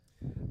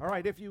All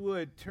right, if you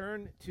would,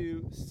 turn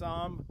to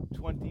Psalm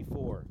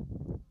 24.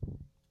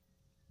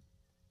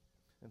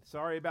 And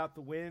sorry about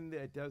the wind.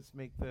 It does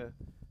make the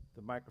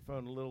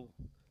microphone a little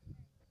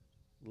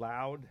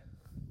loud.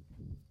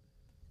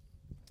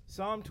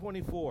 Psalm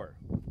 24.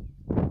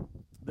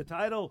 The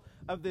title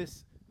of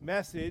this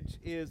message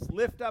is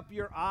Lift Up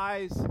Your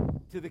Eyes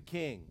to the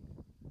King.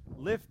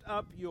 Lift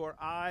up your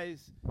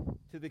eyes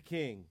to the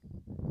King.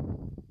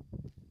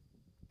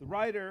 The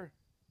writer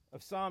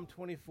of Psalm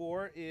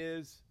 24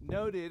 is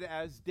noted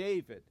as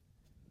David.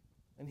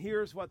 And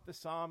here's what the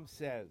psalm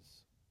says.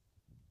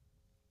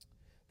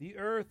 The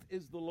earth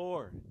is the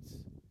Lord's,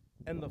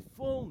 and the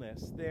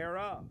fullness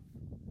thereof,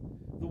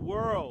 the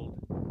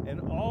world and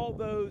all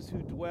those who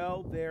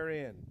dwell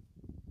therein.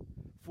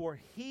 For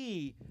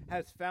he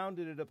has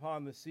founded it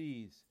upon the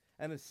seas,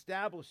 and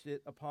established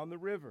it upon the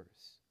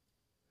rivers.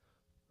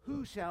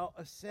 Who shall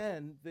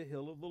ascend the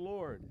hill of the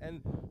Lord,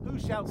 and who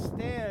shall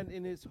stand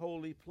in his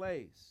holy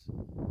place?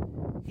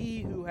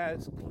 He who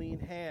has clean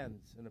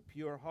hands and a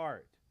pure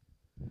heart,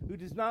 who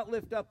does not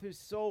lift up his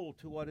soul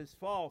to what is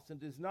false, and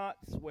does not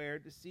swear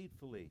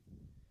deceitfully.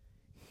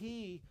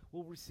 He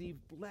will receive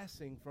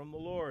blessing from the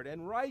Lord,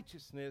 and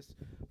righteousness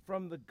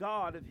from the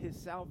God of his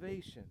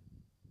salvation.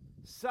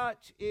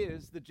 Such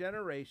is the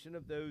generation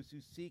of those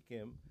who seek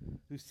him,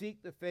 who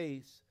seek the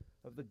face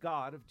of the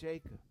God of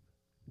Jacob.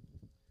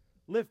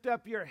 Lift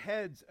up your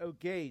heads, O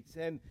gates,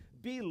 and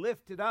be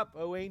lifted up,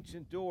 O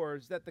ancient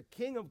doors, that the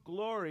King of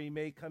glory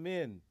may come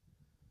in.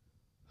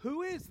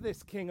 Who is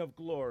this King of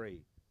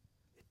glory?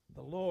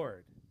 The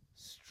Lord,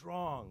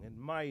 strong and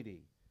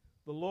mighty,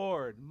 the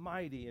Lord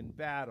mighty in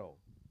battle.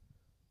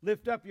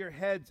 Lift up your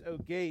heads, O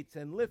gates,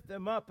 and lift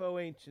them up, O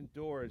ancient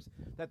doors,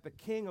 that the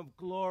King of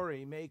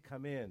glory may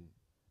come in.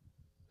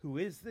 Who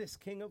is this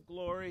King of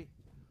glory?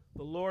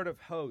 The Lord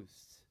of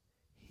hosts.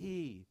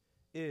 He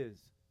is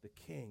the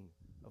King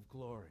of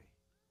glory.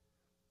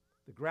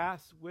 The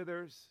grass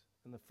withers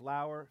and the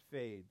flower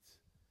fades,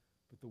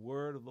 but the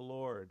word of the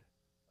Lord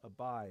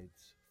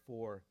abides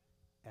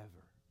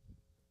forever.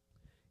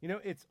 You know,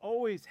 it's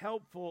always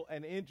helpful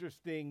and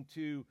interesting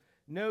to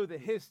know the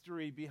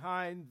history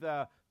behind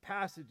the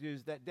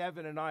passages that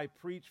Devin and I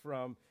preach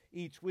from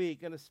each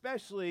week, and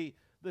especially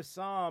the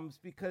Psalms,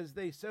 because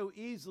they so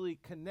easily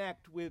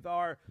connect with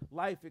our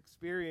life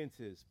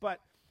experiences. But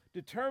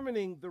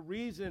determining the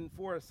reason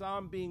for a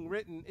psalm being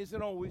written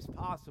isn't always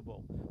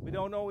possible. We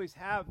don't always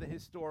have the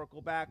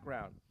historical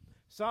background.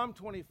 Psalm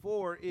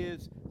 24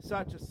 is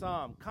such a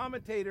psalm.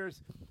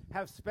 Commentators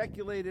have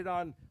speculated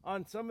on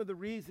some of the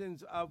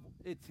reasons of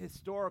its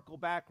historical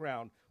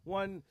background.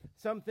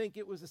 Some think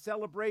it was a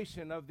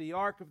celebration of the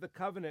Ark of the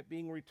Covenant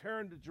being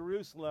returned to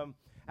Jerusalem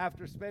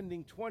after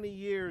spending 20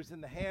 years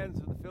in the hands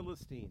of the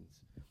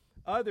Philistines.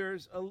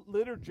 Others, a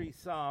liturgy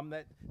psalm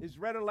that is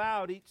read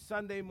aloud each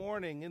Sunday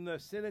morning in the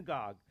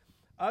synagogue.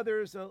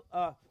 Others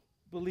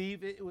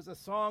believe it was a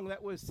song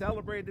that was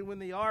celebrated when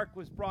the ark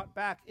was brought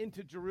back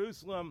into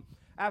Jerusalem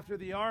after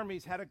the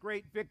armies had a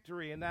great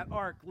victory and that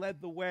ark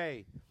led the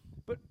way.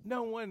 But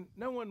no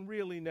one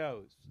really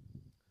knows.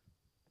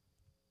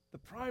 The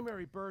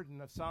primary burden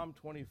of Psalm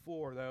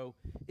 24, though,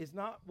 is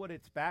not what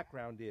its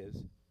background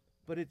is,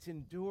 but its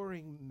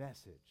enduring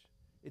message.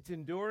 Its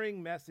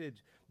enduring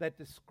message that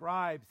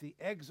describes the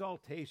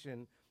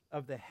exaltation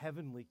of the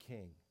heavenly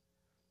King.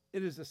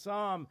 It is a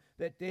psalm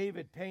that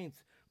David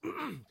paints,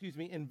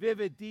 in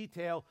vivid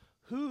detail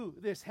who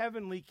this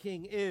heavenly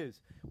King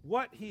is,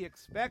 what he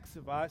expects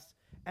of us,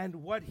 and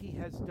what he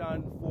has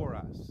done for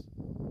us.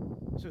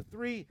 So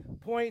 3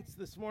 points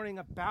this morning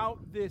about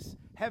this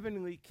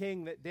heavenly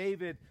King that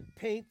David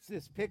paints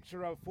this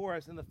picture of for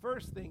us. And the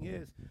first thing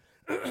is,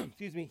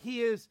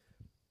 he is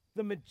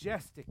the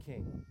majestic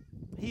King.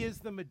 He is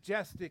the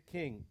majestic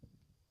King.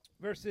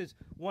 Verses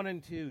 1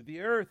 and 2,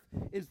 the earth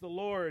is the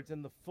Lord's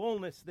and the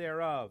fullness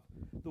thereof,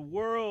 the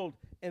world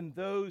and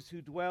those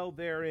who dwell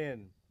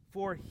therein.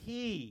 For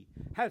he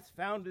has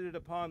founded it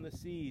upon the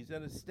seas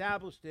and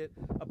established it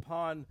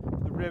upon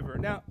the river.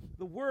 Now,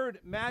 the word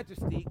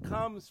majesty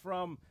comes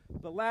from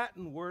the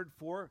Latin word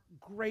for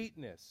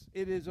greatness.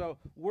 It is a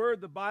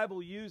word the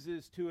Bible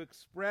uses to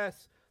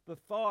express the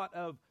thought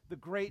of the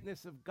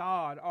greatness of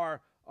God,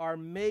 our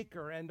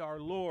Maker and our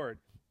Lord.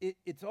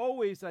 It's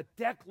always a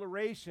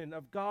declaration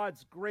of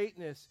God's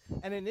greatness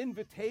and an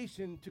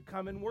invitation to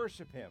come and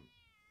worship him.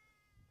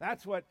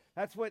 That's what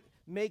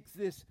makes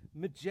this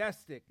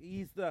majestic.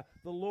 He's the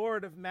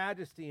Lord of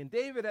majesty. And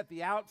David, at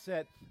the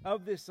outset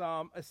of this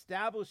psalm,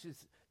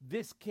 establishes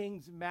this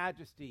king's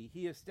majesty.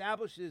 He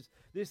establishes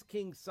this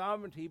king's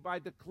sovereignty by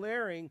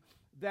declaring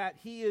that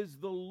he is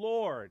the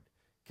Lord.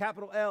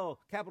 Capital L,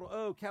 capital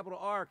O, capital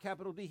R,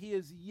 capital D. He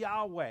is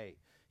Yahweh.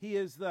 He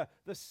is the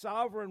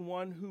sovereign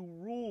one who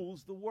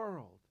rules the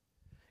world.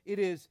 It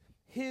is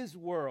his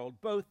world,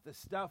 both the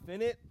stuff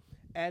in it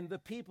and the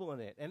people in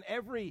it. And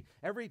every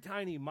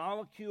tiny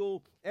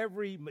molecule,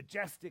 every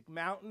majestic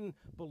mountain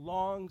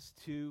belongs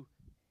to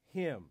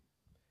him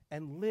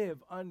and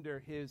live under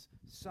his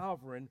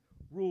sovereign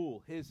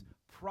rule, his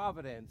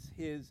providence,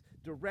 his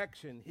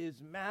direction,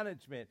 his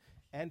management,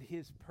 and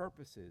his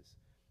purposes.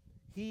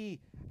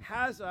 He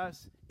has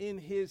us in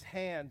his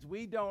hands.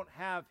 We don't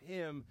have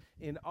him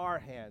in our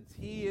hands.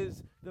 He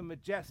is the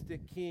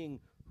majestic king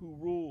who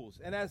rules.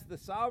 And as the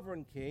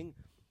sovereign king,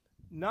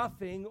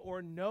 nothing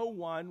or no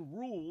one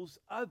rules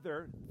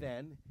other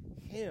than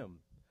him.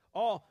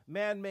 All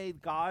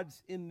man-made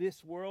gods in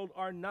this world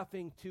are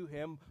nothing to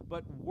him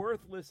but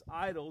worthless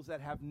idols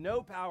that have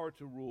no power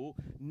to rule,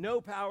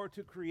 no power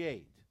to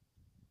create.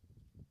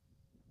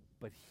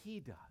 But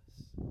he does.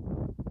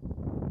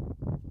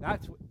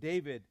 That's what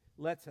David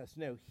lets us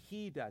know.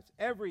 He does.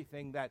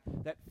 Everything that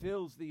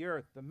fills the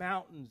earth, the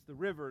mountains, the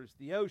rivers,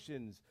 the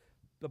oceans,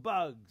 the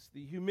bugs,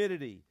 the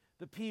humidity,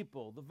 the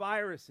people, the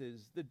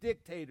viruses, the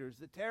dictators,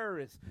 the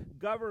terrorists,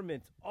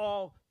 governments,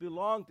 all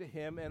belong to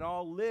him and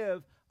all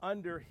live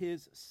under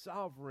his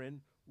sovereign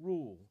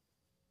rule.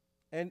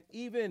 And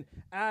even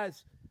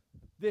as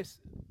this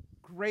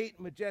great,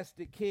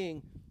 majestic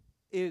king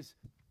is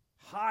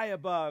high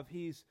above,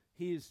 he's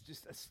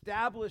just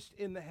established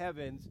in the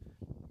heavens,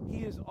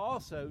 he is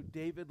also,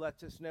 David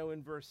lets us know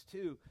in verse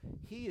 2,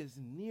 he is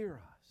near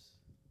us.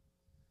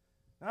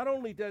 Not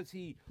only does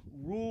he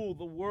rule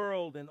the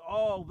world and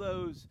all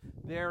those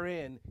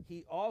therein,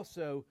 he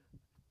also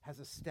has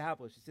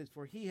established. It says,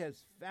 for he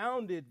has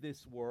founded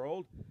this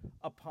world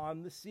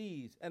upon the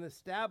seas and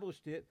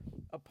established it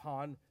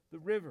upon the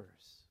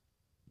rivers.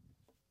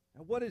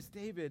 Now, what is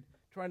David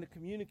trying to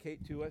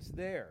communicate to us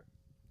there?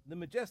 The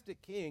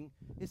majestic king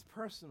is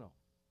personal.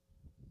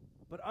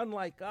 But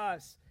unlike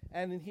us,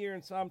 and in here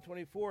in Psalm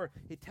 24,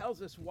 it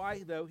tells us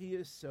why, though, he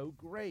is so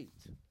great.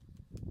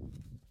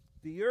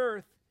 The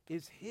earth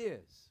is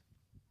his.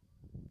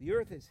 The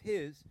earth is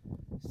his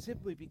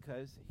simply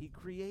because he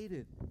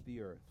created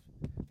the earth.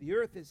 The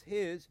earth is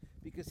his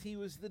because he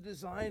was the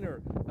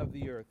designer of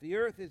the earth. The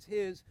earth is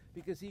his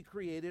because he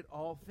created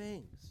all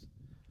things.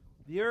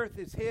 The earth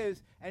is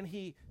his, and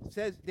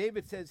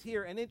David says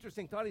here, an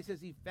interesting thought, he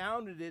says he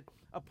founded it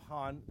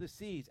upon the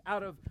seas.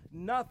 Out of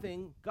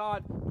nothing,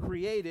 God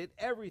created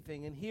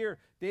everything. And here,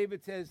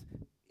 David says,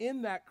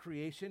 in that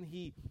creation,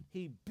 he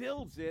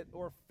builds it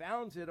or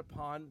founds it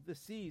upon the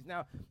seas.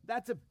 Now,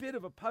 that's a bit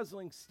of a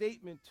puzzling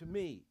statement to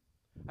me.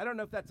 I don't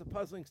know if that's a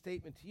puzzling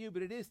statement to you,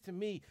 but it is to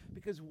me,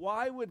 because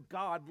why would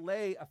God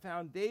lay a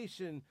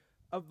foundation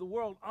of the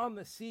world on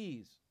the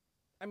seas?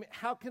 I mean,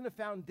 how can a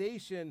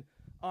foundation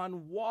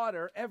on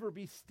water ever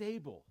be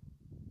stable?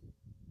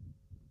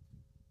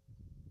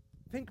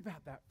 Think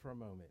about that for a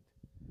moment.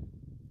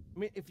 I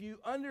mean, if you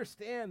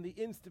understand the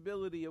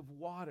instability of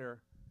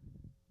water,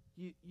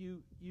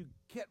 you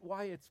get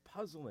why it's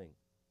puzzling.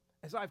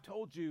 As I've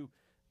told you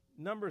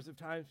numbers of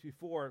times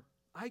before,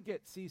 I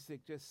get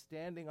seasick just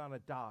standing on a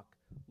dock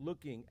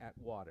looking at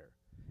water.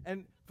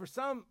 And for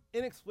some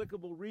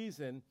inexplicable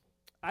reason,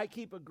 I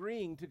keep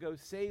agreeing to go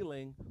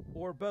sailing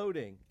or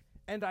boating,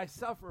 and I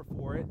suffer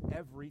for it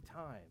every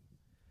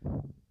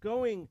time.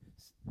 Going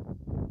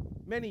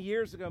many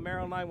years ago,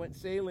 Meryl and I went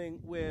sailing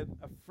with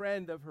a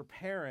friend of her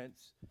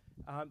parents.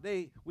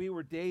 We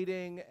were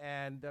dating,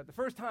 and the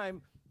first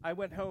time I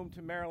went home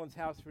to Marilyn's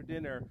house for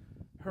dinner,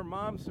 her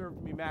mom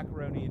served me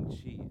macaroni and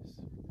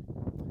cheese.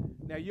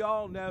 Now,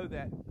 y'all know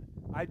that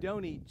I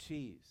don't eat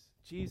cheese.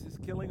 Cheese is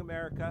killing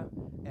America,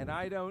 and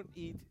I don't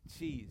eat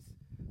cheese.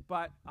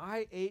 But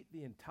I ate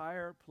the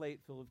entire plate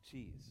full of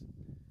cheese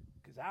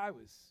because I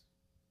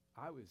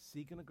was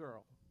seeking a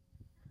girl.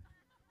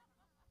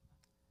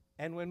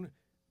 And when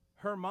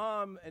her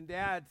mom and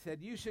dad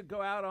said, you should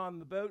go out on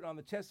the boat on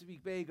the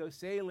Chesapeake Bay, go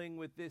sailing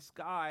with this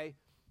guy,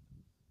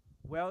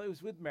 well, it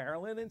was with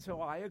Marilyn, and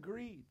so I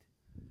agreed.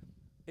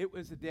 It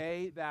was a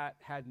day that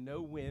had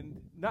no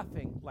wind,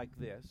 nothing like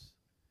this.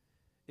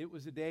 It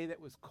was a day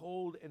that was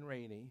cold and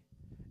rainy,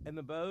 and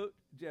the boat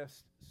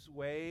just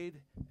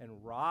swayed and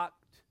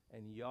rocked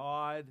and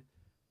yawed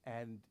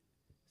and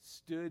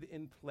stood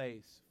in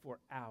place for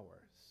hours.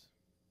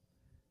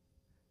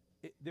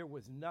 There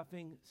was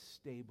nothing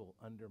stable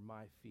under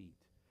my feet,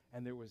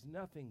 and there was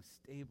nothing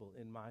stable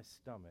in my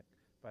stomach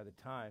by the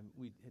time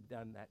we had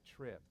done that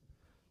trip.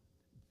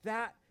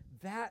 That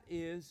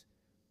is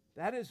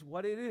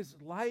what it is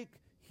like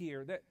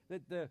here.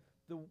 That the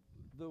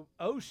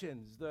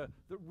oceans, the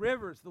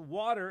rivers, the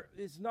water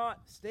is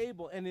not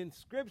stable. And in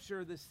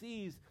Scripture, the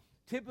seas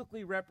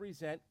typically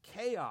represent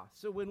chaos.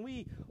 So when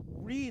we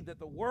read that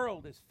the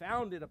world is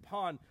founded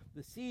upon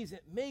the seas,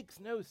 it makes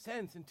no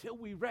sense until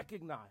we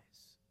recognize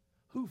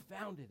who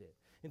founded it.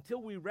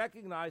 Until we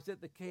recognize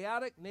that the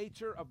chaotic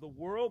nature of the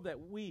world that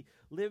we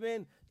live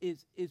in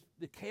is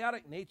the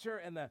chaotic nature,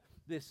 and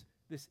this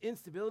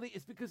instability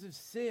is because of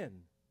sin.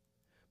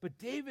 But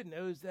David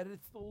knows that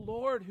it's the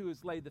Lord who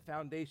has laid the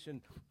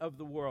foundation of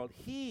the world.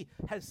 He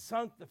has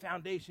sunk the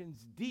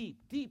foundations deep,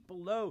 deep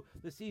below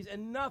the seas,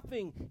 and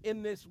nothing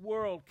in this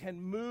world can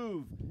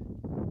move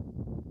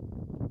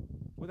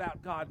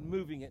without God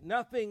moving it.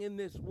 Nothing in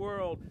this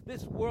world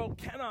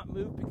cannot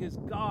move because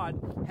God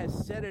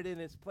has set it in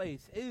its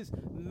place. His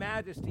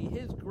majesty,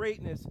 his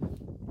greatness,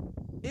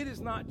 it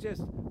is not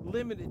just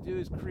limited to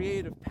his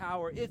creative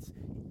power. It's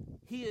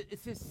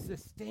his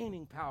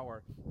sustaining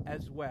power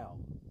as well.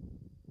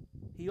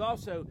 He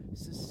also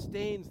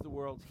sustains the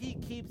world. He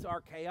keeps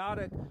our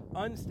chaotic,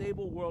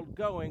 unstable world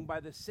going by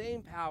the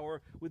same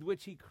power with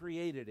which he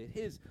created it.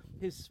 His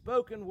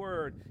spoken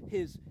word,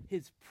 his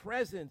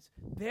presence,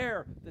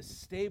 they're the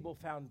stable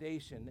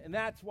foundation. And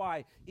that's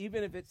why,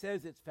 even if it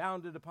says it's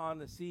founded upon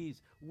the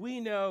seas, we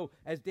know,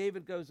 as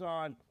David goes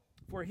on,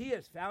 for he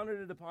has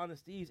founded it upon the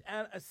seas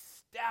and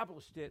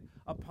established it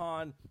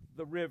upon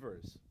the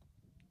rivers.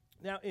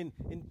 Now, in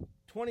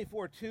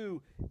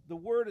 24:2, the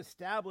word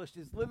established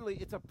is literally,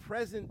 it's a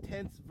present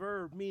tense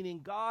verb, meaning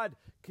God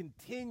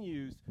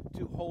continues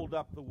to hold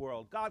up the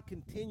world. God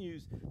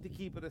continues to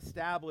keep it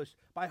established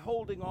by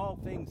holding all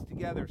things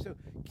together. So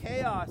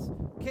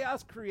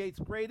chaos creates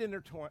great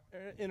inner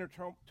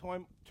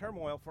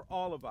turmoil for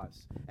all of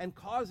us, and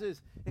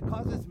causes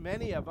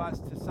many of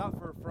us to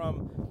suffer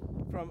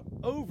from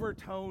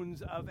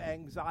overtones of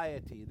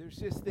anxiety. There's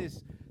just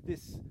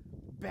this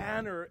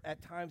banner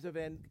at times of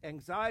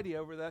anxiety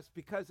over us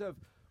because of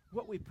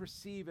what we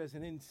perceive as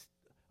an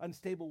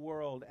unstable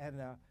world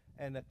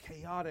and a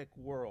chaotic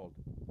world.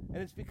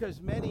 And it's because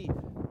many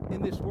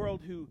in this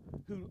world who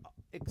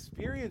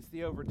experience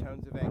the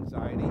overtones of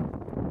anxiety,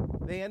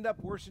 they end up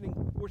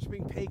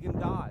worshiping pagan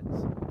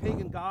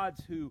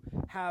gods who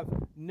have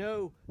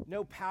no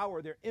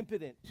power. They're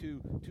impotent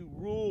to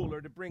rule or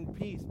to bring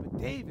peace. But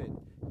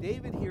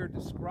David here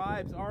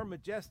describes our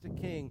majestic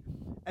king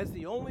as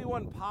the only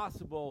one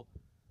possible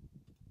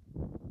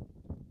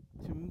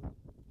to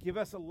give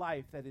us a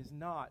life that is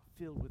not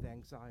filled with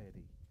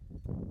anxiety.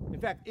 In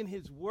fact, in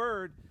his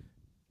word,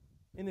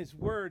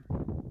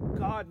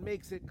 God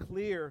makes it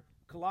clear,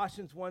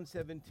 Colossians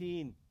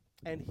 1:17,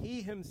 and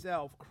he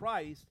himself,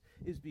 Christ,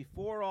 is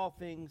before all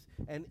things,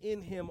 and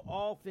in him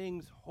all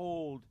things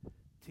hold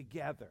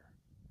together.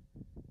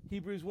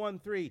 Hebrews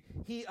 1:3,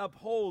 he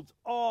upholds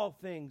all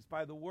things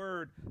by the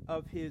word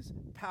of his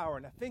power.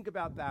 Now think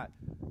about that.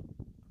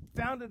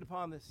 Founded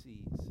upon the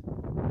seas,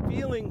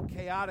 feeling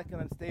chaotic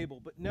and unstable.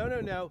 But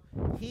no.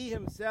 He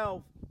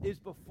himself is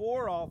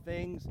before all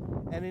things,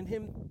 and in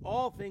him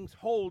all things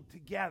hold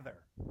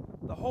together.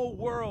 The whole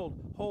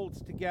world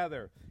holds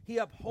together. He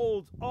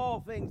upholds all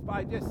things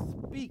by just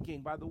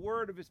speaking, by the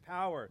word of his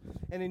power.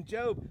 And in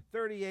Job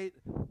 38,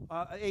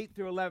 8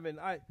 through 11,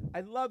 I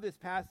love this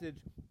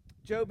passage.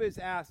 Job is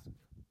asked,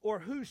 or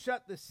who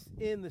shut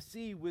in the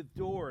sea with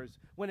doors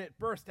when it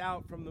burst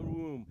out from the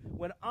womb?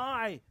 When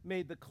I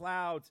made the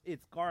clouds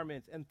its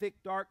garments and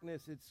thick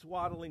darkness its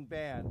swaddling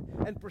band,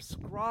 and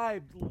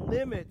prescribed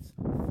limits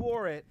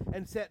for it,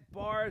 and set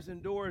bars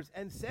and doors,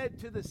 and said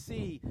to the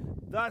sea,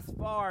 thus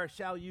far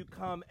shall you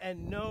come,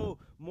 and no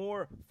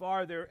more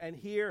farther, and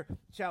here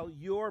shall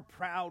your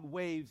proud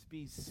waves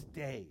be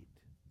stayed.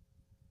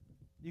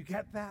 You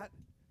get that?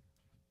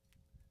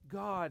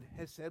 God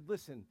has said,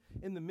 listen,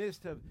 in the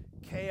midst of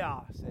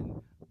chaos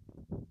and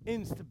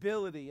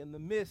instability, in the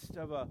midst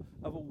of a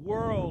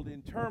world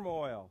in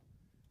turmoil,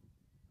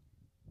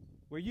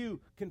 where you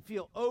can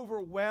feel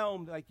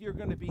overwhelmed, like you're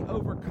going to be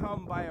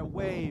overcome by a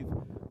wave,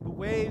 the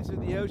waves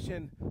of the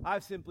ocean,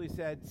 I've simply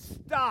said,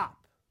 stop.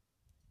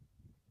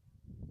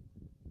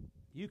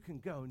 You can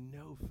go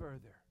no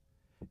further.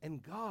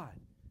 And God,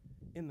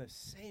 in the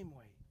same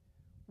way,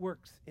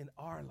 works in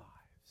our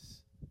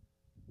lives.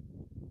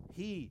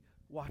 He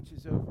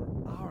watches over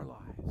our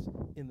lives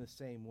in the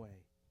same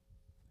way.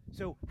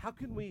 So how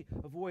can we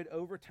avoid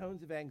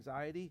overtones of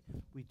anxiety?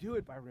 We do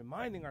it by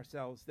reminding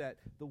ourselves that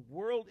the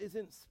world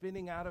isn't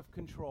spinning out of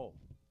control.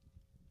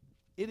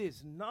 It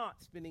is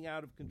not spinning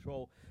out of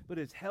control, but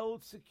is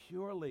held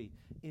securely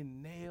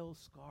in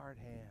nail-scarred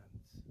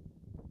hands.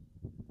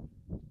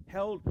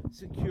 Held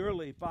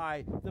securely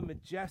by the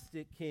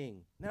majestic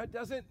King. Now, it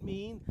doesn't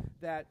mean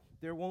that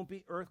there won't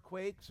be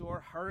earthquakes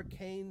or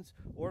hurricanes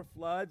or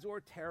floods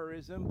or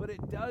terrorism, but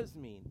it does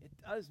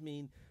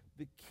mean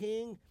the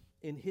King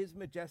in his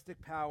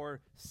majestic power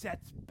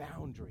sets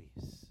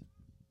boundaries.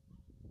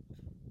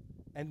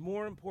 And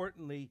more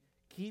importantly,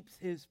 keeps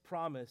his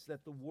promise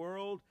that the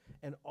world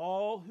and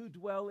all who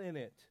dwell in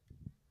it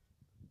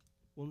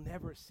will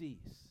never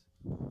cease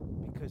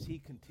because he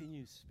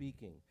continues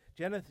speaking.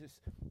 Genesis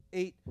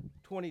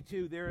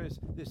 8:22, there is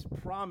this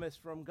promise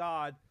from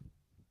God.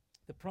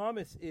 The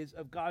promise is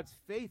of God's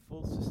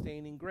faithful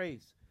sustaining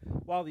grace.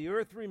 While the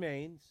earth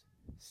remains,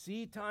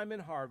 seed time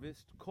and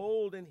harvest,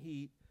 cold and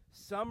heat,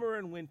 summer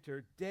and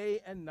winter,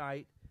 day and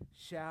night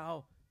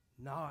shall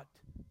not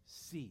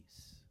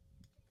cease.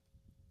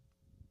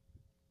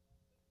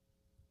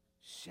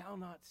 Shall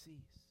not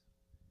cease.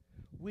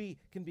 We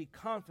can be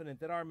confident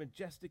that our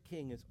majestic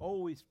King is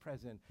always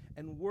present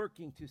and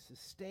working to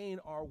sustain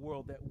our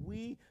world, that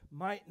we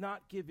might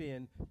not give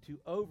in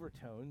to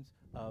overtones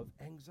of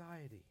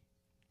anxiety.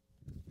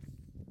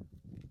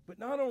 But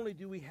not only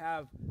do we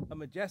have a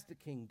majestic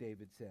King,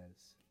 David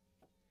says,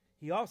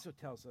 he also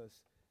tells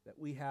us that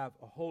we have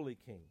a holy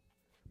King.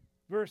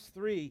 Verse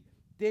 3,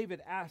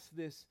 David asks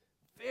this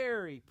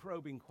very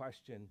probing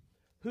question: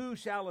 who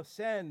shall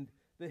ascend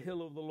the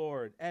hill of the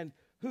Lord, and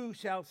who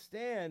shall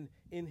stand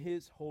in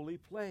his holy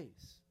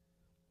place?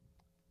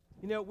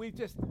 You know, we've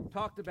just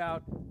talked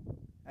about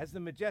As the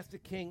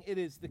majestic king, it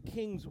is the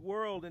king's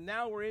world, and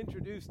now we're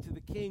introduced to the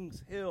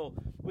king's hill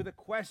with a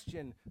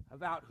question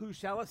about who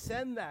shall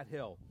ascend that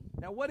hill.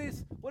 Now, what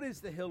is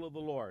the hill of the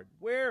Lord?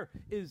 Where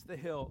is the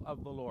hill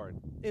of the Lord?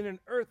 In an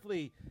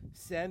earthly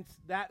sense,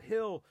 that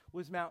hill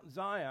was Mount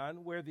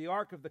Zion, where the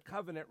Ark of the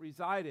Covenant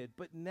resided.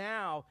 But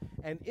now,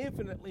 and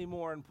infinitely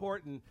more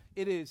important,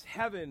 it is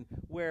heaven,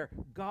 where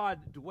God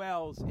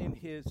dwells in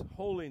his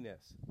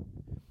holiness.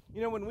 You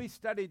know, when we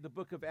studied the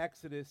book of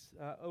Exodus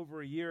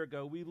over a year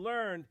ago, we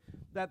learned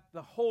that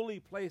the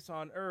holy place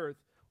on earth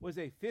was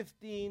a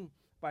 15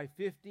 by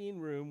 15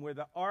 room where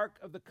the Ark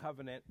of the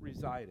Covenant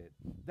resided.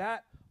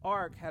 That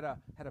ark had a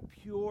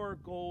pure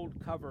gold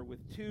cover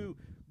with 2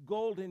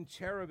 golden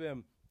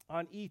cherubim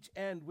on each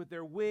end with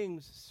their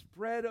wings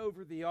spread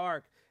over the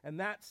ark. And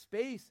that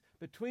space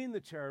between the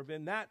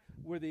cherubim, that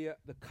where the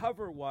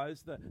cover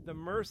was, the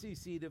mercy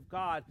seat of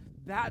God,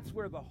 that's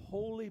where the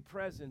holy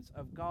presence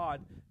of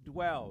God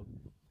dwelled.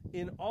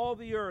 In all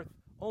the earth,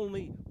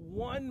 only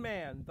one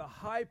man, the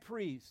high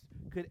priest,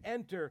 could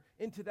enter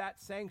into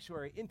that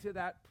sanctuary, into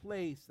that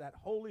place, that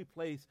holy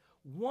place,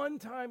 one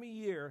time a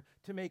year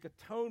to make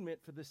atonement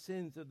for the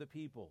sins of the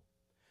people.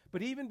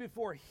 But even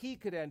before he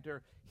could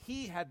enter,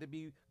 he had to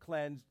be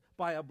cleansed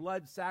by a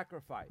blood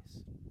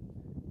sacrifice.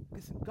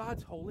 Listen,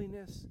 God's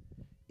holiness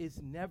is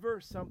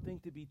never something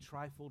to be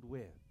trifled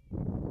with.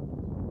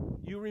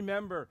 You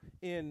remember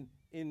in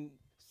 2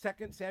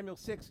 Samuel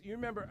 6, you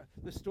remember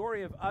the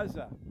story of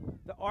Uzzah.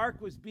 The ark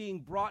was being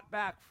brought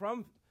back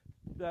from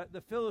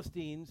the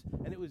Philistines,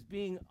 and it was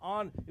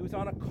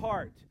on a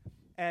cart,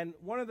 and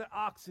one of the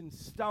oxen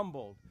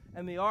stumbled,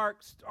 and the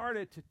ark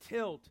started to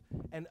tilt,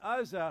 and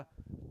Uzzah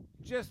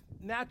just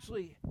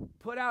naturally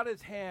put out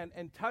his hand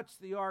and touched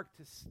the ark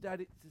to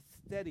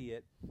steady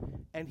it,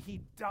 and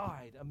he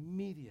died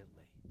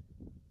immediately.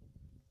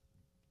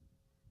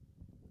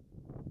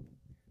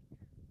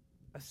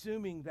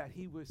 Assuming that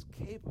he was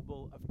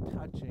capable of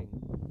touching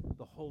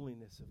the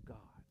holiness of God.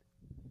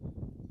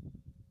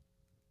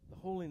 The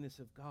holiness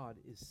of God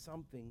is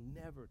something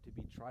never to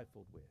be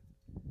trifled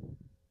with.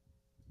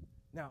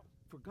 Now,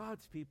 for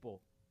God's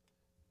people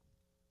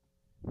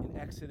in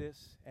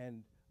Exodus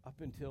and up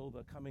until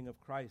the coming of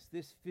Christ,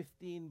 this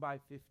 15 by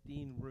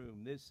 15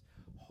 room, this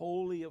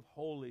holy of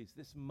holies,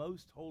 this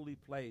most holy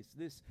place,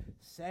 this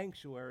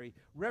sanctuary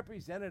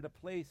represented a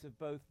place of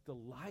both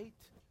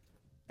delight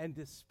and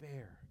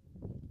despair.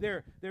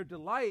 Their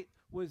delight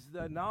was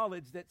the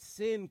knowledge that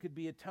sin could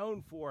be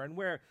atoned for, and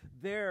where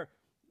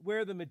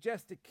the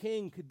majestic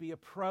king could be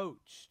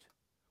approached,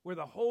 where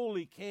the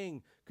holy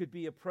king could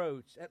be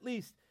approached. At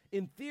least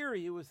in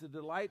theory, it was a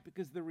delight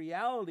because the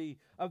reality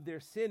of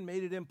their sin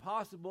made it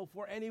impossible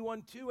for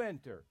anyone to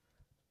enter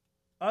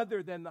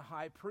other than the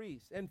high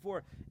priest. And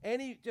for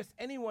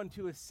anyone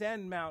to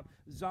ascend Mount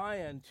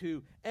Zion,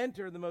 to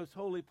enter the most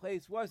holy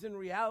place, was in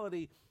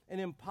reality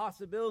an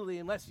impossibility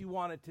unless you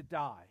wanted to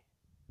die.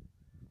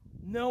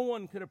 No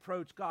one could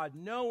approach God.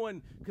 No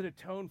one could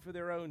atone for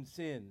their own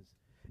sins.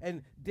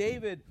 And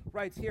David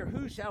writes here,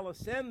 who shall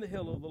ascend the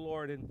hill of the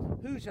Lord, and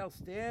who shall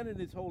stand in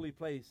his holy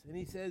place? And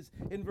he says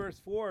in verse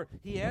 4,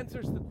 he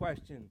answers the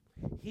question,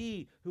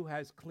 he who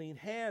has clean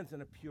hands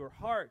and a pure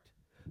heart,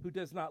 who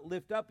does not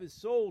lift up his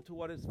soul to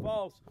what is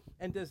false,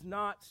 and does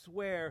not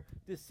swear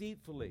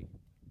deceitfully.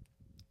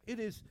 It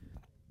is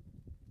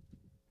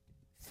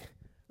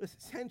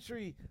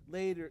centuries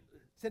later,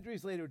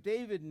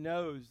 David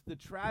knows the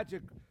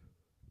tragic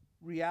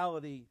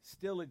reality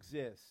still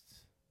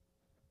exists,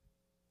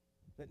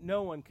 that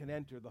no one can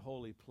enter the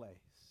holy place.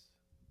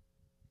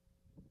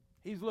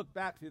 He's looked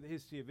back through the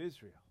history of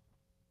Israel,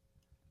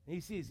 and he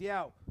sees,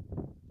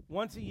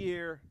 once a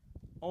year,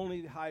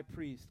 only the high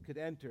priest could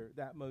enter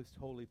that most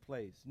holy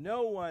place.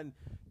 No one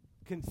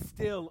can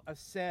still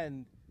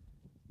ascend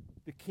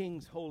the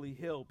king's holy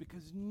hill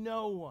because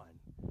no one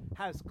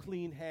has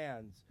clean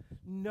hands.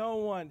 No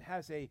one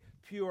has a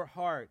pure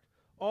heart.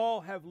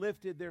 All have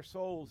lifted their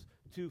souls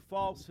to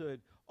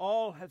falsehood.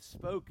 All have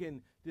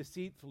spoken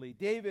deceitfully.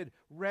 David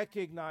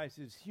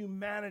recognizes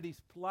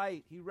humanity's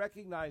plight. He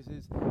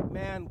recognizes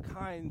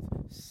mankind's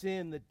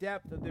sin, the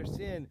depth of their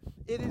sin.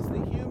 It is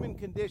the human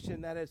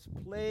condition that has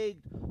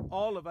plagued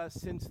all of us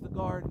since the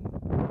garden.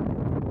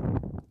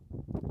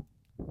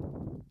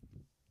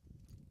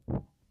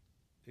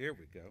 Here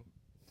we go.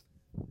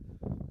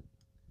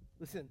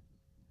 Listen,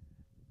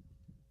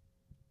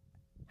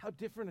 how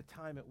different a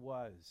time it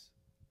was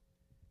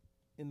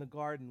in the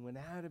garden when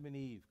Adam and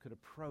Eve could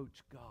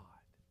approach God,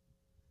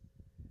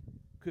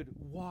 could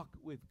walk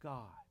with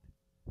God.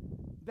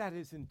 That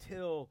is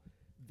until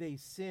they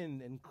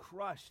sinned and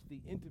crushed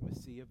the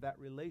intimacy of that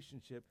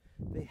relationship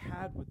they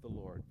had with the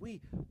Lord.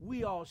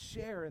 We all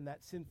share in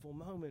that sinful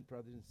moment,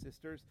 brothers and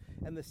sisters,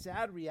 and the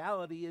sad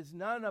reality is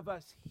none of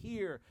us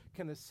here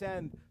can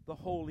ascend the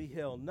holy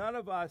hill. None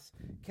of us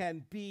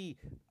can be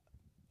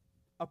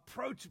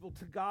approachable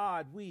to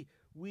God. We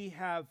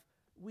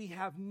we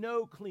have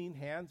no clean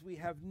hands. We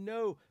have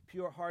no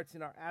pure hearts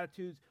in our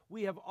attitudes.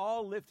 We have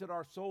all lifted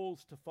our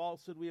souls to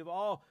falsehood. We have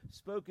all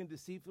spoken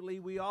deceitfully.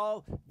 We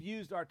all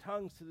used our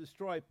tongues to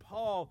destroy.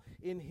 Paul,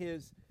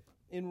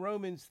 in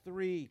Romans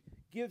 3,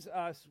 gives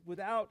us,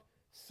 without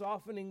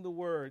softening the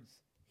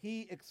words,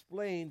 he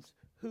explains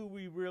who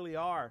we really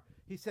are.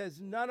 He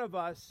says, none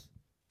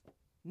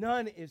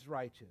is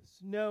righteous.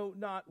 No,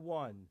 not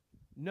one.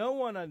 No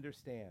one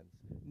understands.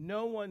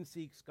 No one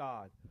seeks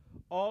God.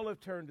 All have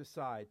turned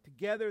aside.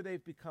 Together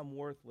they've become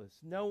worthless.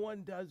 No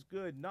one does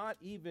good, not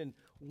even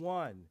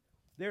one.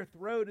 Their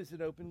throat is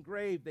an open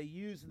grave. They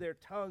use their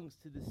tongues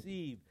to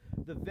deceive.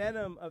 The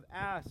venom of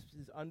asps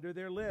is under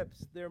their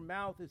lips. Their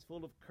mouth is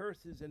full of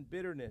curses and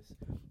bitterness.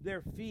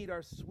 Their feet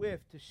are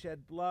swift to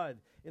shed blood.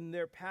 In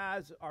their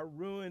paths are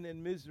ruin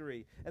and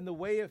misery. And the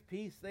way of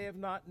peace they have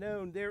not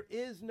known. There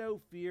is no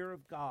fear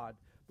of God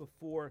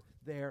before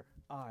their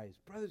eyes.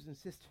 Brothers and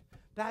sisters,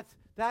 that's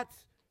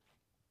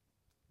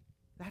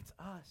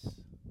us.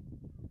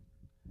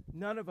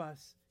 None of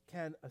us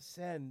can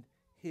ascend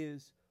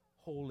his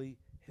holy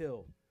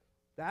hill.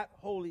 That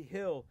holy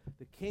hill,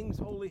 the King's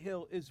holy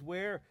hill, is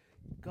where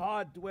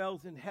God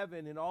dwells in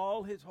heaven in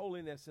all his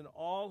holiness and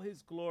all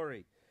his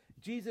glory.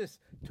 Jesus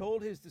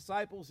told his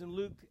disciples in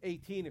Luke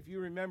 18, if you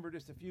remember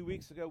just a few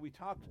weeks ago, we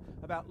talked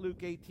about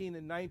Luke 18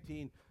 and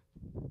 19.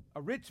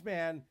 A rich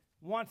man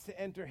wants to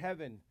enter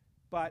heaven,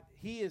 but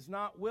he is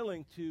not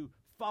willing to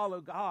follow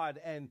God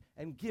and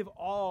give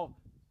all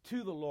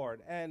to the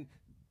Lord. And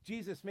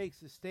Jesus makes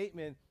the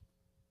statement,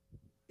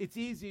 it's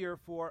easier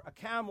for a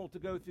camel to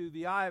go through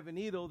the eye of a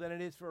needle than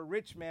it is for a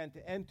rich man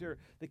to enter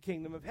the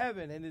kingdom of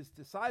heaven. And his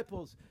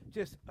disciples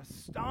just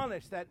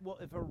astonished that, well,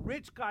 if a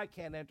rich guy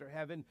can't enter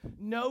heaven,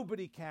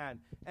 nobody can.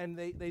 And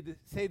they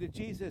say to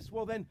Jesus,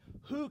 well, then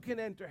who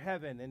can enter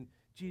heaven? And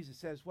Jesus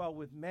says, well,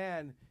 with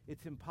man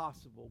it's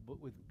impossible,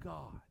 but with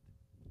God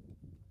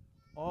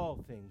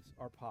all things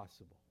are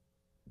possible.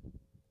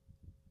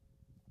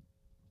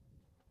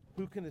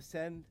 Who can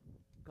ascend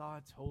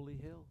God's holy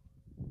hill?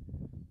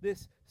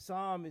 This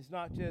psalm is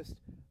not just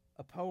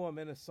a poem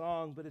and a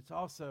song, but it's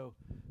also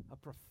a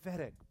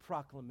prophetic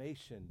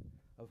proclamation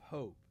of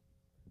hope.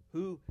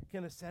 Who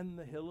can ascend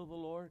the hill of the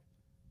Lord?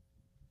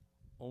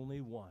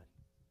 Only one.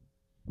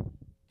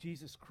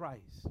 Jesus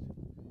Christ,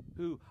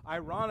 who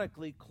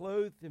ironically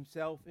clothed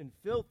himself in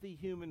filthy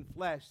human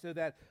flesh so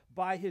that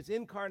by his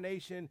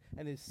incarnation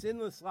and his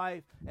sinless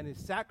life and his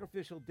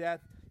sacrificial death,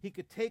 he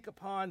could take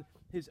upon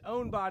his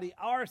own body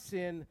our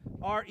sin,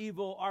 our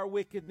evil, our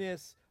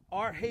wickedness,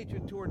 our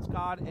hatred towards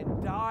God,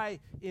 and die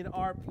in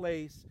our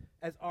place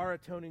as our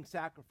atoning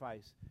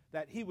sacrifice.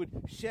 That he would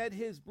shed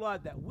his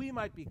blood that we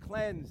might be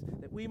cleansed,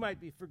 that we might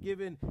be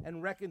forgiven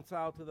and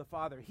reconciled to the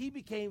Father. He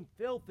became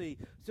filthy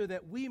so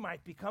that we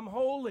might become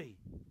holy,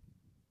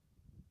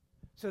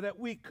 so that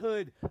we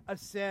could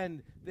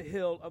ascend the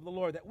hill of the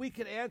Lord, that we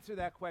could answer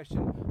that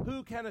question,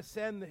 who can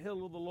ascend the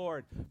hill of the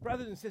Lord?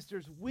 Brothers and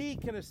sisters, we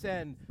can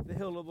ascend the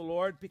hill of the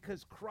Lord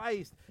because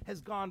Christ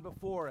has gone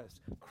before us.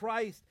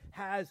 Christ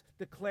has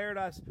declared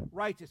us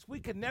righteous. We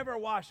can never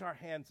wash our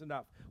hands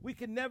enough. We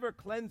can never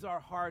cleanse our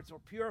hearts or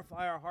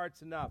purify our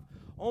hearts enough.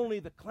 Only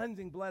the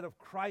cleansing blood of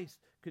Christ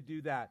could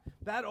do that.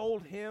 That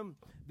old hymn,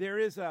 there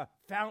is a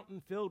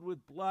fountain filled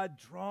with blood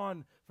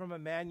drawn from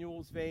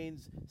Emmanuel's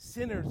veins.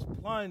 Sinners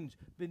plunge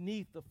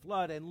beneath the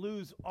flood and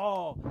lose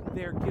all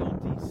their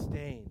guilty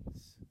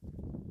stains.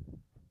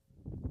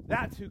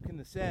 That's who can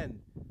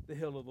ascend the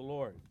hill of the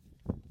Lord.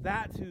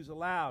 That's who's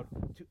allowed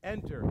to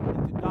enter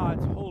into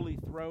God's holy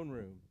throne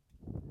room.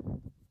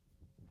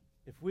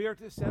 If we are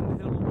to ascend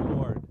the hill of the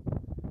Lord,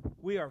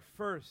 we are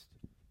first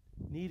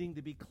needing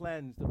to be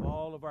cleansed of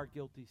all of our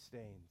guilty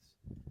stains.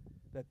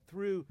 That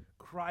through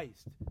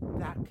Christ,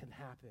 that can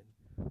happen,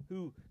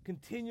 who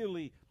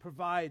continually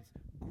provides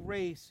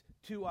grace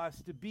to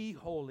us to be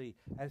holy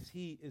as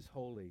he is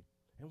holy.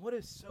 And what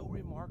is so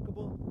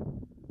remarkable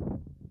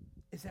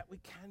is that we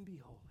can be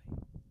holy.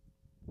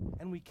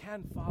 And we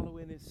can follow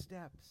in his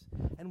steps.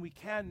 And we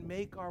can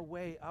make our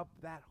way up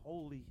that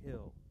holy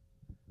hill.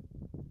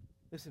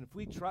 Listen, if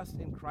we trust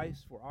in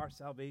Christ for our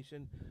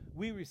salvation,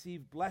 we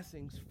receive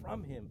blessings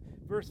from him.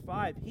 Verse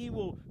 5, he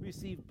will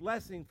receive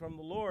blessing from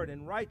the Lord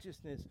and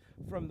righteousness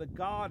from the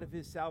God of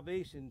his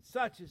salvation.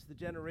 Such is the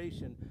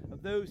generation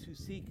of those who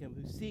seek him,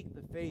 who seek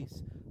the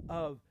face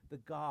of the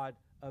God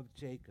of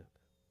Jacob.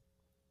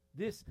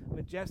 This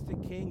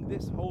majestic king,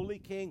 this holy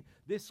king,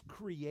 this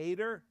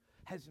creator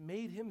has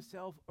made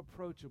himself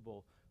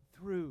approachable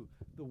through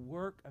the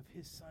work of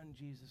his son,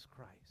 Jesus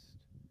Christ.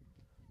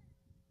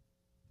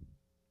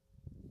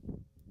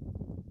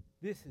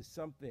 This is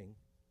something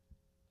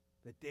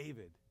that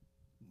David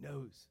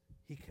knows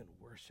he can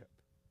worship.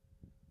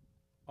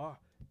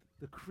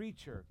 The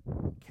creature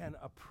can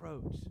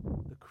approach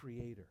the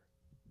creator.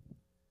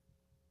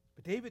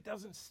 But David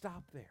doesn't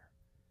stop there.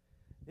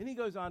 Then he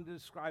goes on to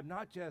describe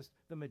not just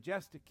the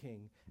majestic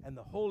king and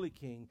the holy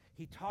king,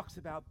 he talks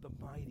about the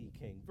mighty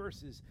king.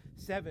 Verses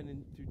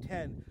 7 through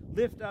 10,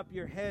 lift up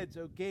your heads,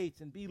 O gates,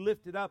 and be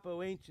lifted up,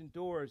 O ancient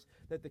doors,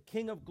 that the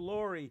King of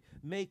glory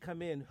may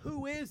come in.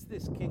 Who is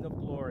this King of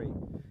glory?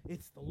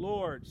 It's the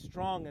Lord,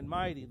 strong and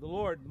mighty, the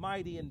Lord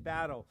mighty in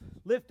battle.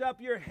 Lift up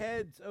your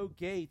heads, O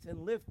gates,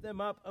 and lift them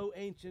up, O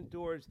ancient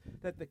doors,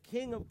 that the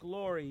King of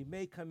glory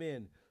may come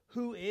in.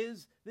 Who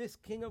is this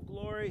King of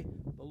glory?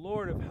 The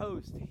Lord of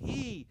hosts.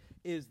 He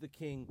is the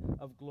King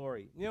of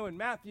glory. You know, in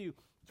Matthew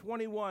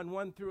 21,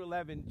 1 through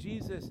 11,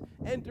 Jesus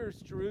enters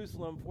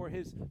Jerusalem for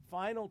his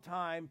final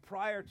time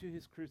prior to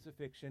his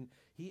crucifixion.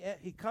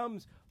 He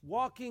comes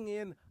walking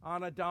in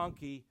on a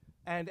donkey,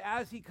 and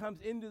as he comes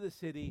into the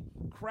city,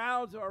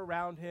 crowds are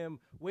around him,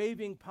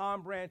 waving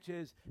palm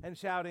branches and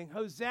shouting,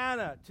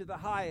 Hosanna to the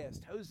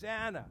highest,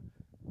 Hosanna,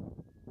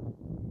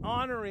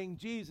 honoring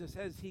Jesus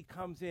as he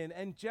comes in.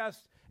 And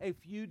just a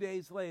few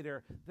days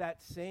later,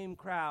 that same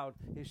crowd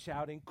is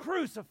shouting,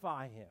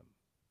 crucify him.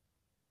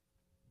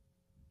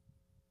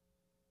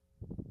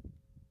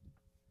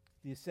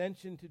 The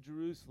ascension to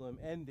Jerusalem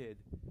ended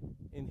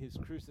in his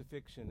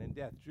crucifixion and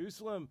death.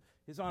 Jerusalem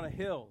is on a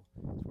hill.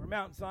 It's where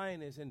Mount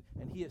Zion is, and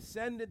he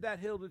ascended that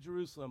hill to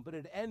Jerusalem, but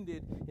it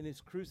ended in his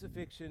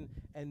crucifixion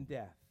and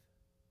death.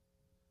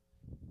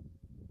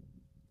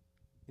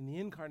 In the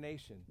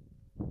incarnation,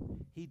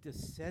 he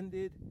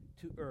descended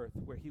to earth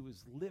where he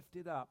was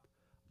lifted up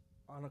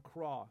on a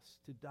cross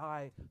to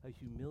die a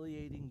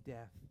humiliating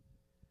death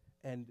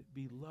and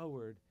be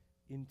lowered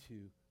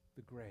into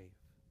the grave.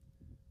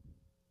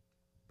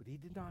 But he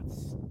did not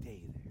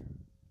stay there.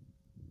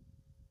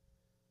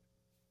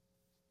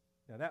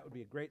 Now that would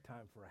be a great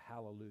time for a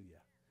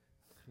hallelujah.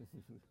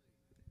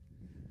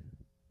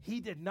 He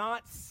did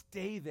not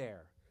stay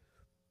there.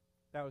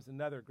 That was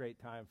another great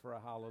time for a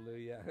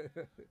hallelujah.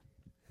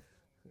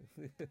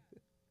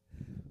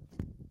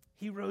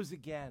 He rose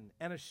again,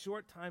 and a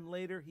short time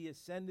later he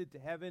ascended to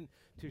heaven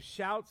to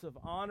shouts of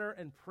honor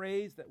and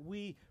praise that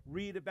we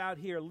read about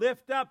here.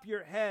 Lift up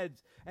your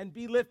heads and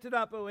be lifted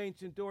up, O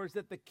ancient doors,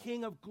 that the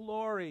King of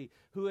glory,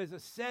 who has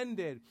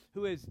ascended,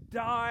 who has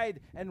died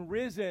and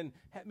risen,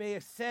 may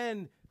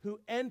ascend, who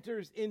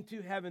enters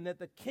into heaven, that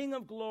the King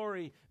of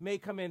glory may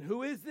come in.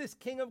 Who is this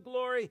King of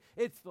glory?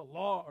 It's the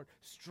Lord,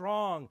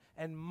 strong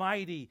and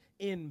mighty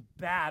in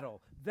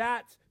battle.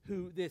 That's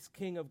who this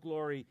King of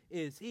glory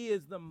is. He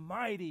is the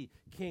mighty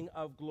King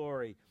of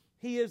glory.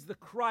 He is the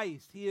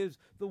Christ. He is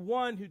the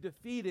one who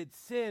defeated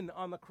sin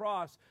on the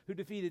cross, who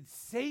defeated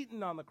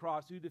Satan on the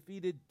cross, who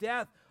defeated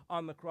death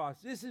on the cross.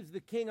 This is the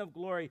King of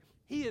glory.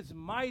 He is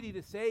mighty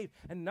to save,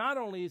 and not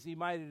only is he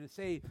mighty to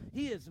save,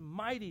 he is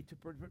mighty to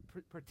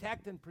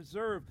protect and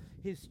preserve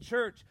his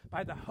church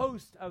by the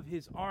host of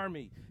his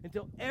army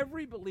until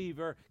every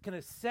believer can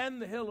ascend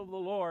the hill of the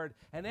Lord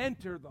and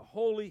enter the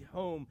holy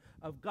home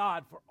of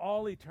God for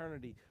all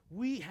eternity.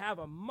 We have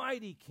a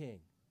mighty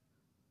King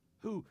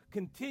who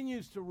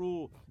continues to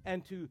rule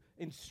and to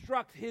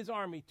instruct his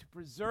army to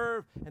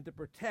preserve and to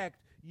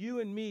protect you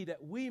and me,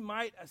 that we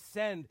might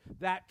ascend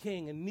that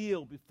King and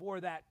kneel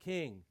before that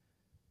King.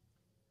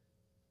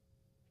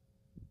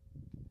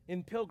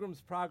 In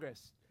Pilgrim's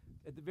Progress,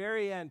 at the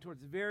very end,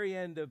 towards the very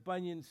end of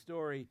Bunyan's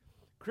story,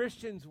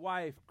 Christian's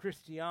wife,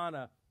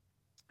 Christiana,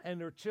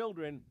 and her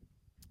children,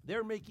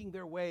 they're making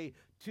their way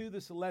to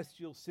the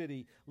celestial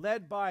city,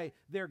 led by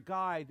their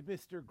guide,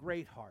 Mr.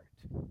 Greatheart,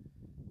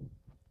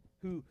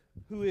 who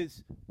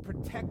is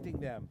protecting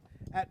them.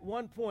 At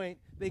one point,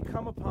 they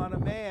come upon a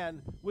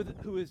man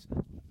who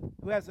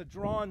has a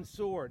drawn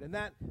sword, and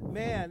that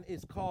man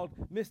is called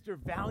Mr.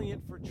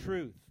 Valiant for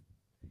Truth.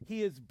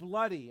 He is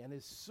bloody, and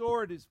his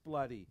sword is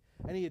bloody,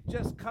 and he had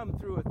just come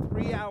through a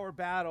 3-hour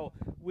battle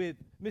with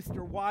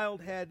Mr.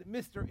 Wildhead,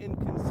 Mr.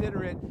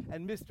 Inconsiderate,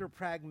 and Mr.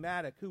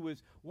 Pragmatic, who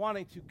was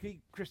wanting to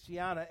keep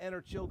Christiana and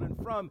her children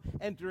from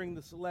entering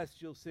the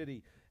celestial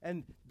city.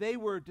 And they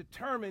were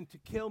determined to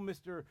kill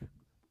Mr.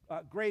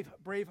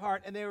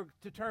 Braveheart, and they were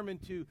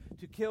determined to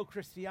kill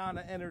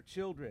Christiana and her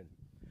children.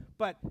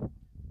 But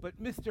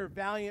Mr.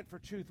 Valiant for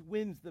Truth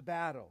wins the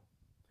battle.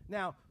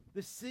 Now,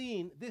 this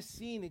scene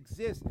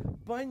exists.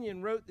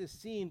 Bunyan wrote this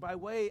scene by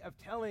way of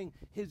telling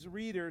his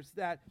readers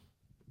that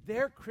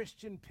their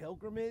Christian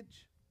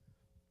pilgrimage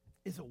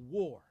is a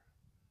war.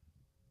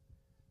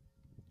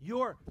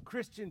 Your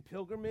Christian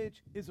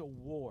pilgrimage is a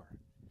war.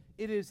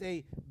 It is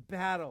a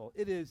battle.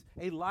 It is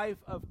a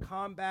life of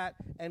combat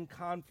and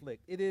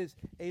conflict. It is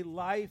a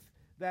life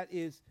that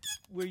is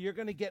where you're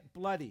going to get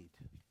bloodied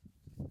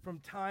from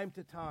time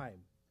to time.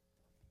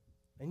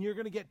 And you're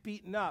going to get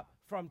beaten up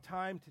from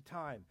time to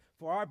time.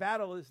 For our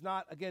battle is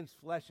not against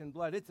flesh and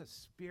blood. It's a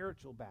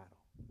spiritual battle.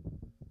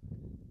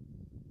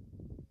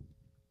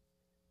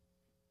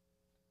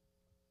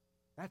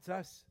 That's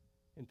us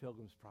in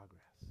Pilgrim's Progress.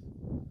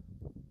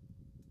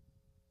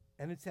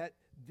 And it's at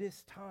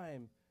this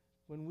time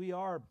when we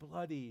are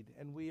bloodied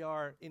and we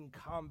are in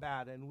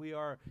combat and we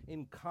are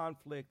in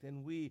conflict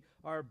and we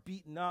are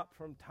beaten up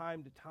from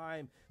time to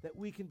time that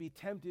we can be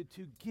tempted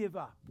to give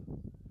up.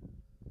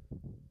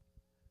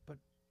 But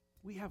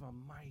we have a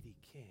mighty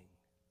King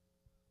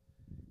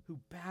who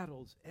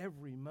battles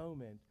every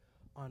moment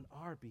on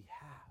our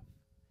behalf.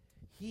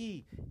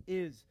 He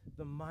is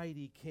the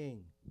mighty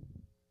King,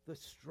 the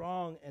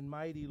strong and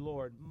mighty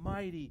Lord,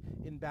 mighty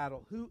in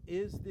battle. Who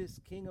is this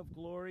King of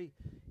glory?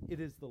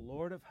 It is the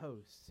Lord of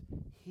hosts.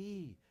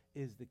 He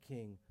is the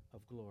King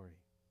of glory.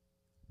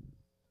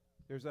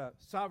 There's a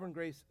Sovereign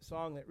Grace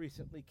song that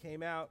recently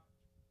came out,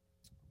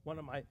 one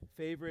of my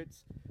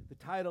favorites. The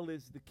title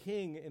is "The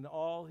King in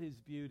All His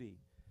Beauty."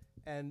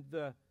 And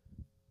the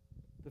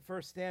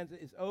first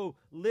stanza is, "Oh,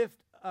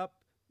 lift up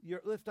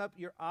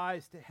your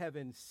eyes to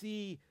heaven,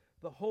 see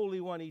the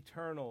Holy One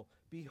eternal.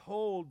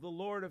 Behold the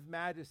Lord of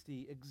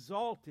majesty,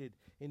 exalted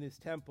in his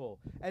temple.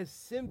 As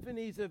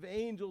symphonies of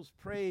angels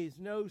praise,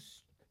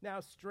 now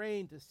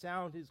strain to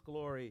sound his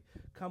glory.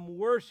 Come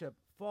worship,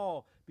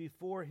 fall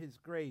before his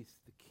grace,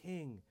 the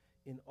King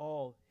in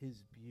all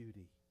his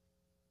beauty."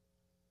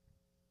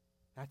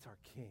 That's our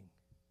King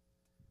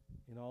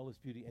in all his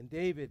beauty. And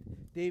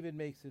David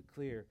makes it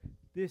clear,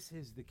 this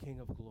is the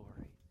King of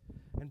glory.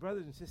 And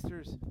brothers and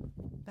sisters,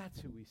 that's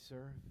who we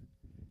serve.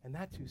 And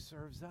that's who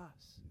serves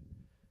us.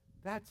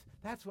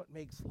 That's what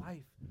makes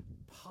life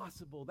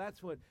possible.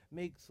 That's what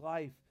makes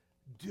life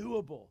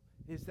doable,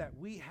 is that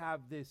we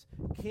have this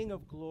King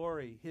of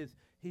glory.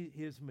 He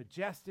is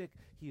majestic,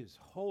 he is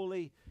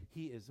holy,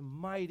 he is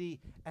mighty,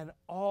 and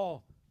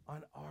all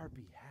on our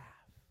behalf.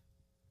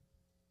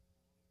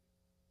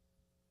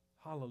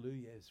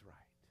 Hallelujah is right.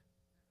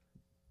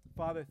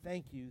 Father,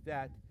 thank you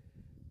that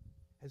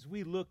as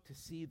we look to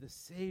see the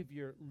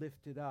Savior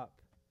lifted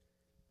up,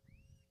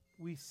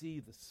 we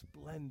see the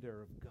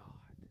splendor of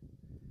God.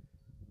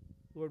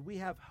 Lord, we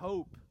have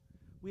hope.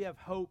 We have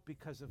hope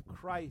because of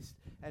Christ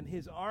and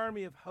his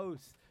army of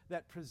hosts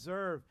that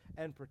preserve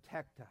and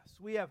protect us.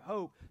 We have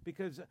hope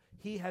because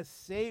he has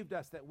saved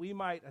us that we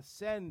might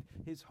ascend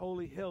his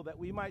holy hill, that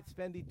we might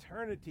spend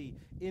eternity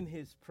in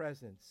his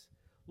presence.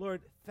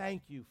 Lord,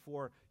 thank you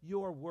for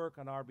your work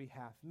on our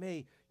behalf.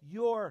 May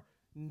your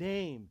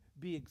name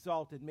be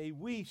exalted. May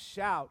we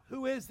shout,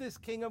 who is this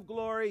King of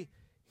glory?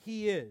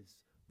 He is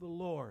the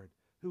Lord,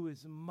 who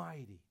is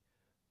mighty,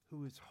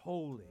 who is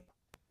holy.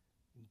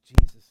 In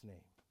Jesus'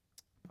 name,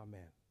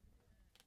 amen.